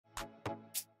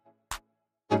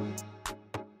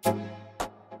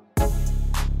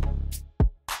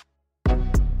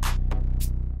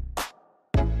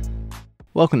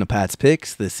Welcome to Pat's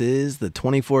Picks. This is the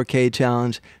 24K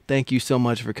challenge. Thank you so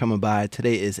much for coming by.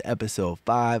 Today is episode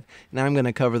 5, and I'm going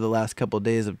to cover the last couple of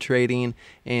days of trading,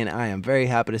 and I am very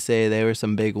happy to say there were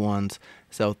some big ones.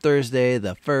 So Thursday,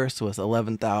 the first was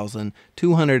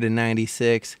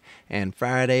 11,296, and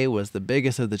Friday was the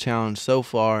biggest of the challenge so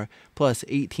far, plus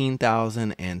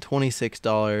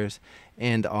 $18,026.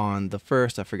 And on the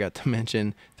first, I forgot to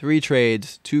mention, 3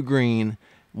 trades, 2 green,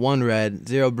 1 red,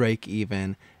 0 break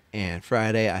even. And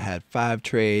Friday I had 5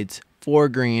 trades, 4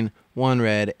 green, 1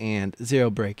 red, and 0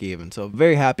 break even. So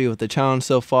very happy with the challenge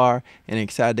so far and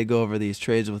excited to go over these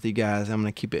trades with you guys. I'm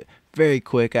going to keep it very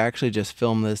quick. I actually just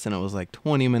filmed this and it was like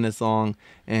 20 minutes long,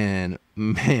 and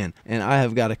man, and I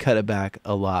have got to cut it back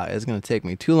a lot. It's going to take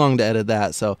me too long to edit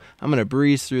that, so I'm going to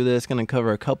breeze through this. Going to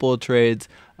cover a couple of trades,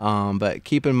 but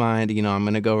keep in mind, I'm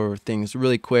going to go over things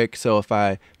really quick, so if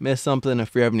I miss something,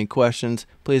 if you have any questions,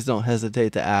 please don't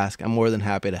hesitate to ask. I'm more than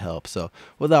happy to help. So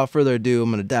without further ado,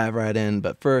 I'm going to dive right in,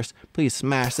 but first, please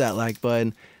smash that like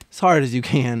button as hard as you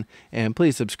can, and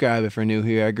please subscribe if you're new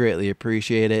here. I greatly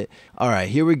appreciate it. Alright,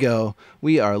 here we go.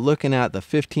 We are looking at the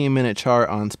 15-minute chart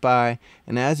on SPY,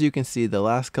 and as you can see, the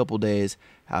last couple days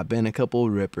have been a couple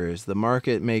rippers. The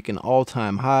market making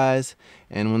all-time highs,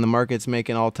 and when the market's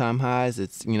making all-time highs,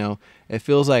 it's, it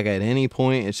feels like at any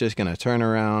point it's just going to turn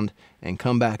around and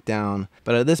come back down.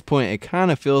 But at this point, it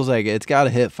kind of feels like it's got to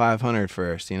hit 500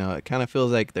 first. It kind of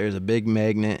feels like there's a big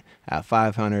magnet at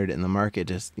 500, and the market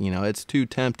just, it's too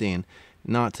tempting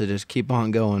not to just keep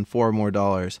on going $4 more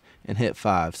and hit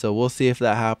 5. So we'll see if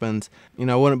that happens.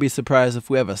 I wouldn't be surprised if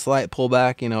we have a slight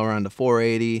pullback, around the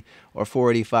 480 or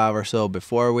 485 or so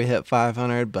before we hit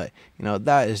 500. But,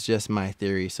 that is just my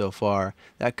theory so far.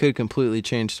 That could completely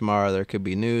change tomorrow. There could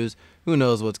be news. Who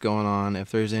knows what's going on, if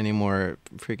there's any more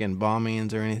freaking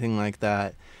bombings or anything like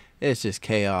that. It's just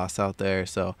chaos out there.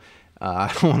 So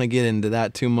I don't want to get into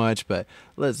that too much, but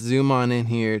let's zoom on in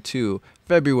here to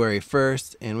February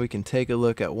 1st, and we can take a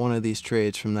look at one of these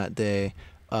trades from that day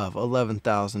of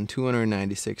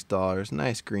 $11,296.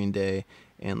 Nice green day.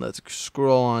 And let's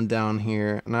scroll on down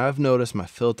here. And I've noticed my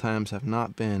fill times have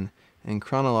not been in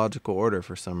chronological order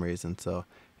for some reason, so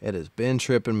it has been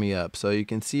tripping me up. So you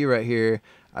can see right here,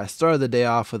 I started the day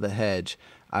off with a hedge.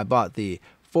 I bought the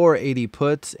 480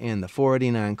 puts and the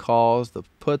 489 calls. The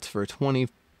puts for $25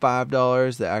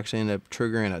 that actually ended up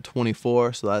triggering at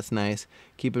 24, so that's nice.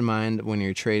 Keep in mind when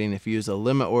you're trading, if you use a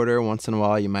limit order, once in a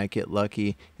while you might get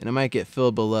lucky and it might get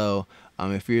filled below.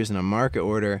 If you're using a market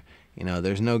order,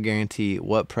 there's no guarantee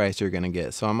what price you're going to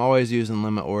get. So I'm always using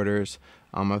limit orders.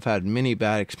 I've had many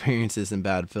bad experiences and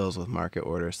bad fills with market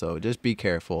orders, so just be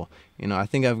careful. I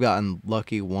think I've gotten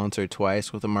lucky once or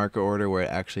twice with a market order where it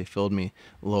actually filled me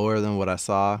lower than what I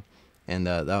saw, and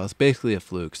that was basically a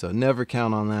fluke, so never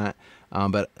count on that.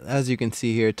 But as you can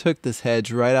see here, took this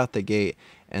hedge right out the gate,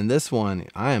 and this one,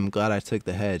 I am glad I took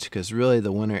the hedge, because really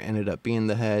the winner ended up being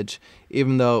the hedge,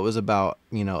 even though it was about,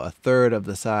 a third of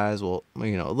the size, well, a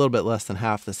little bit less than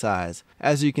half the size.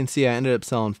 As you can see, I ended up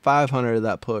selling 500 of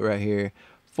that put right here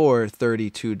for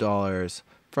 $32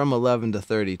 from 11 to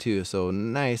 32, so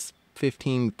nice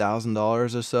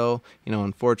 $15,000 or so.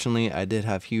 Unfortunately, I did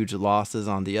have huge losses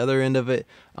on the other end of it,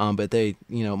 but they,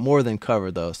 more than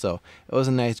covered those. So it was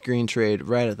a nice green trade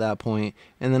right at that point.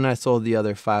 And then I sold the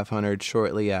other 500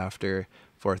 shortly after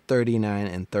for 39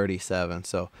 and 37.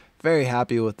 So very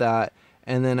happy with that.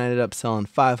 And then I ended up selling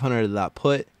 500 of that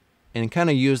put and kind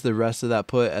of used the rest of that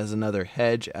put as another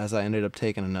hedge, as I ended up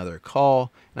taking another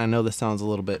call. And I know this sounds a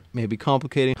little bit maybe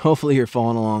complicating. Hopefully you're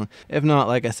following along. If not,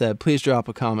 like I said, please drop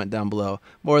a comment down below.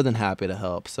 More than happy to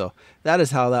help. So that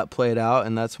is how that played out,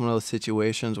 and that's one of those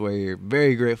situations where you're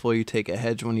very grateful you take a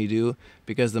hedge when you do,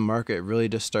 because the market really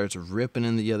just starts ripping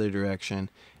in the other direction,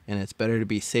 and it's better to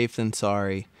be safe than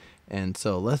sorry. And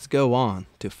so let's go on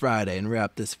to Friday and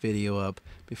wrap this video up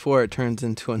before it turns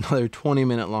into another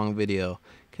 20-minute long video,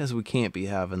 because we can't be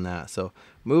having that. So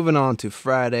moving on to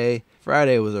Friday.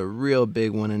 Friday was a real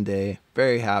big winning day.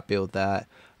 Very happy with that.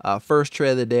 First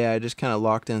trade of the day, I just kind of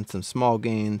locked in some small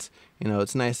gains.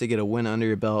 It's nice to get a win under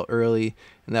your belt early,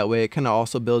 and that way it kind of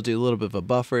also builds you a little bit of a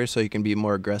buffer so you can be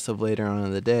more aggressive later on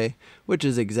in the day, which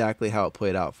is exactly how it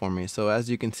played out for me. So as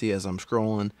you can see as I'm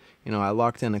scrolling, I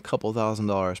locked in a couple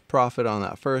 $1,000s profit on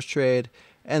that first trade.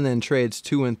 And then trades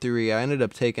 2 and 3, I ended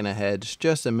up taking a hedge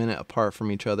just a minute apart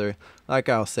from each other. Like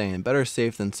I was saying, better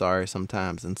safe than sorry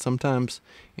sometimes. And sometimes,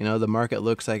 the market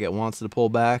looks like it wants to pull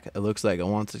back. It looks like it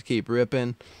wants to keep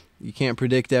ripping. you can't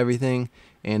predict everything.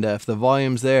 And if the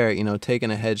volume's there,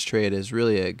 taking a hedge trade is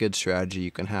really a good strategy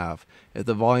you can have. If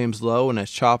the volume's low and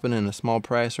it's chopping in a small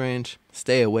price range,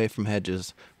 stay away from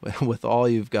hedges with all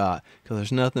you've got, because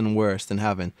there's nothing worse than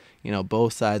having,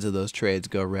 both sides of those trades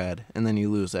go red and then you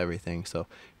lose everything. So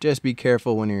just be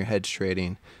careful when you're hedge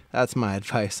trading. That's my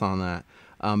advice on that.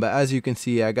 But as you can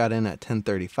see, I got in at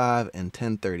 10:35 and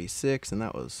 10:36, and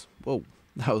that was a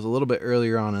little bit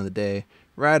earlier on in the day,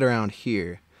 right around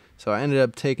here. So I ended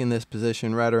up taking this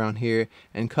position right around here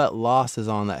and cut losses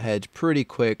on that hedge pretty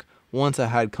quick once I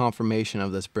had confirmation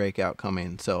of this breakout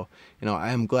coming. So,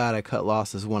 I am glad I cut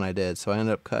losses when I did. So I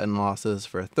ended up cutting losses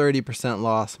for a 30%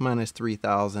 loss, minus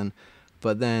 3,000.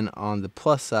 But then on the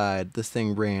plus side, this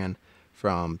thing ran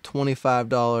from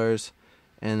 $25,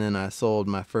 and then I sold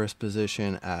my first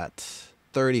position at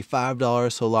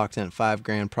 $35, so locked in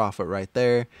 $5,000 profit right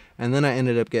there. And then I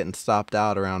ended up getting stopped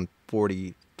out around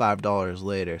 $45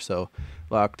 later, so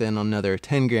locked in another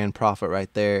 $10,000 profit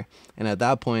right there. And at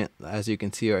that point, as you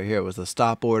can see right here, it was a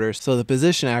stop order, so the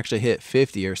position actually hit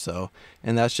 50 or so,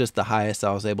 and that's just the highest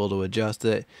I was able to adjust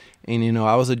it. And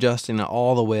I was adjusting it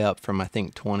all the way up from I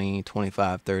think 20,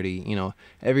 25, 30,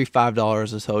 every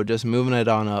 $5 or so, just moving it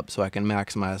on up so I can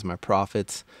maximize my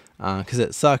profits. Because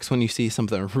it sucks when you see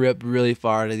something rip really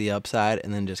far to the upside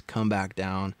and then just come back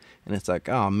down, and it's like,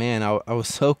 oh man, I was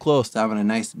so close to having a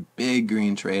nice big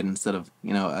green trade instead of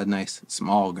a nice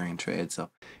small green trade.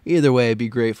 So either way, be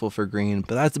grateful for green.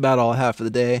 But that's about all I have for the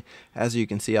day. As you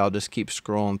can see, I'll just keep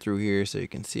scrolling through here so you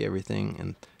can see everything,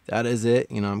 and that is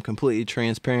it. I'm completely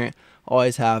transparent,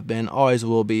 always have been, always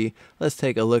will be. Let's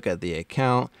take a look at the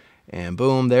account. And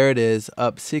boom, there it is,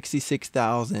 up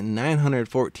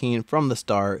 66,914 from the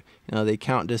start. The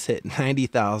account just hit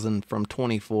 90,000 from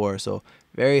 24. So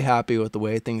very happy with the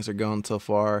way things are going so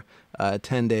far.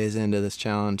 10 days into this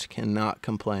challenge, cannot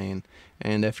complain.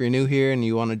 And if you're new here and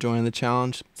you want to join the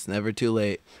challenge, it's never too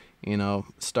late.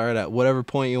 Start at whatever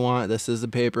point you want. This is a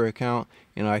paper account.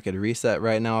 I could reset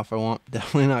right now if I want.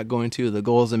 Definitely not going to. The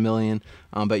goal is $1 million.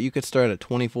 But you could start at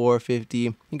 24, 50.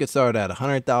 You could start at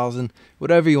 100,000.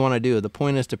 Whatever you want to do. The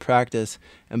point is to practice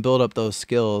and build up those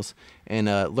skills and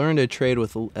learn to trade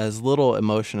with as little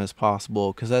emotion as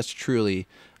possible, because that's truly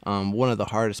one of the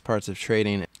hardest parts of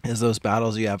trading is those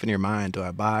battles you have in your mind. Do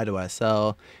I buy? Do I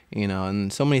sell?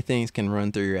 And so many things can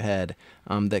run through your head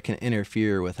that can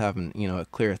interfere with having, a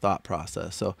clear thought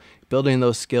process. So building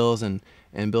those skills and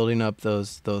building up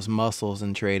those muscles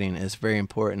in trading is very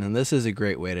important, and this is a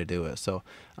great way to do it. So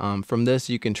from this,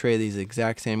 you can trade these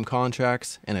exact same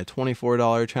contracts in a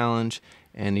 $24 challenge,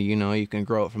 and you can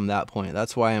grow it from that point.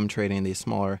 That's why I'm trading these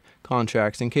smaller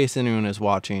contracts. In case anyone is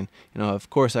watching, of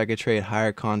course I could trade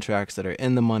higher contracts that are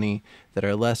in the money, that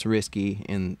are less risky,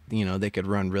 and they could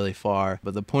run really far.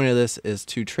 But the point of this is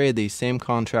to trade these same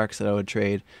contracts that I would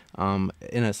trade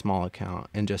in a small account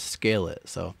and just scale it.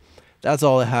 So that's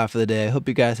all I have for the day. I hope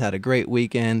you guys had a great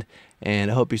weekend,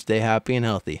 and I hope you stay happy and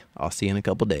healthy. I'll see you in a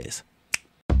couple days.